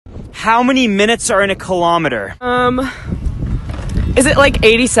How many minutes are in a kilometer? Is it like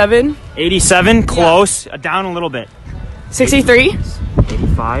 87? 87? Close. Down a little bit. 63?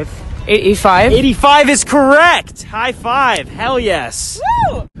 85? 85? 85 is correct! High five. Hell yes.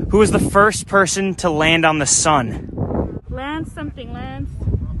 Woo! Who was the first person to land on the sun? Lance something, Lance.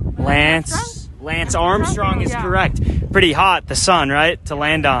 Lance Armstrong is correct. Pretty hot, the sun, right? To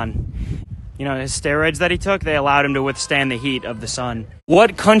land on. You know, his steroids that he took, they allowed him to withstand the heat of the sun.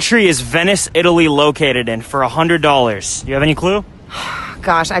 What country is Venice, Italy located in for $100? Do you have any clue?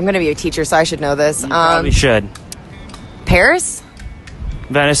 Gosh, I'm going to be a teacher, so I should know this. You probably should. Paris?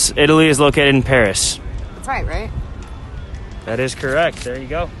 Venice, Italy is located in Paris. That's right? That is correct. There you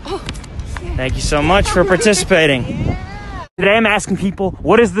go. Thank you so much for participating. Today I'm asking people,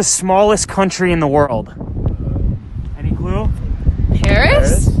 what is the smallest country in the world? Any clue?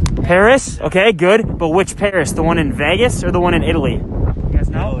 Paris? Paris? Okay, good. But which Paris? The one in Vegas or the one in Italy? You guys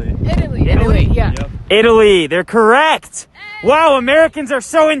know? Italy, yeah. Yep. Italy, they're correct. Wow, Americans are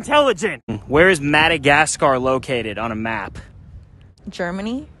so intelligent. Where is Madagascar located on a map?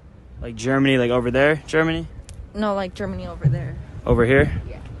 Germany? Like Germany, like over there? Germany? No, like Germany over there. Over here?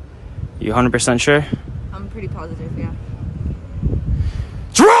 Yeah. You 100% sure? I'm pretty positive, yeah.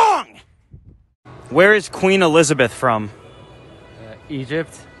 It's wrong! Where is Queen Elizabeth from?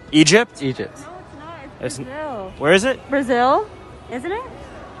 Egypt. Egypt? Egypt. No, it's not. It's Brazil. Where is it? Brazil, isn't it?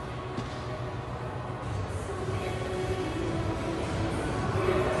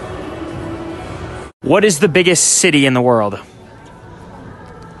 What is the biggest city in the world?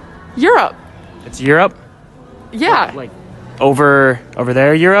 Europe. It's Europe? Yeah. Like over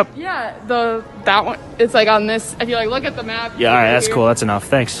there, Europe? Yeah, that one. It's like on this. If you like look at the map. Yeah, all right, that's cool. That's enough.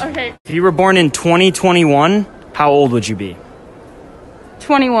 Thanks. Okay. If you were born in 2021, how old would you be?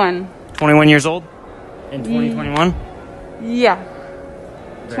 21. 21 years old? In 2021? Yeah.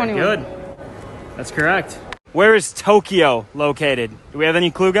 Very 21. good. That's correct. Where is Tokyo located? Do we have any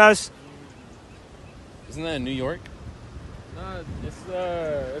clue, guys? Isn't that in New York? No,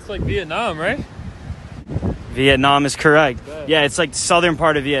 it's like Vietnam, right? Vietnam is correct. Yeah, it's like the southern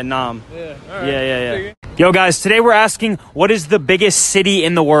part of Vietnam. Yeah, all right. Yeah. Yo, guys, today we're asking, what is the biggest city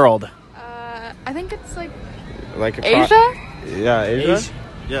in the world? I think it's like Asia? Asia. Yeah, Asia?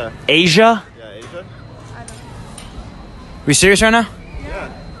 Yeah. Asia? Yeah, Asia? Are we serious right now?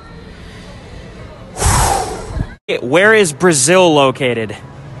 Yeah. Where is Brazil located?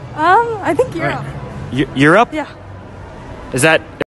 I think Europe. Europe? Yeah. Is that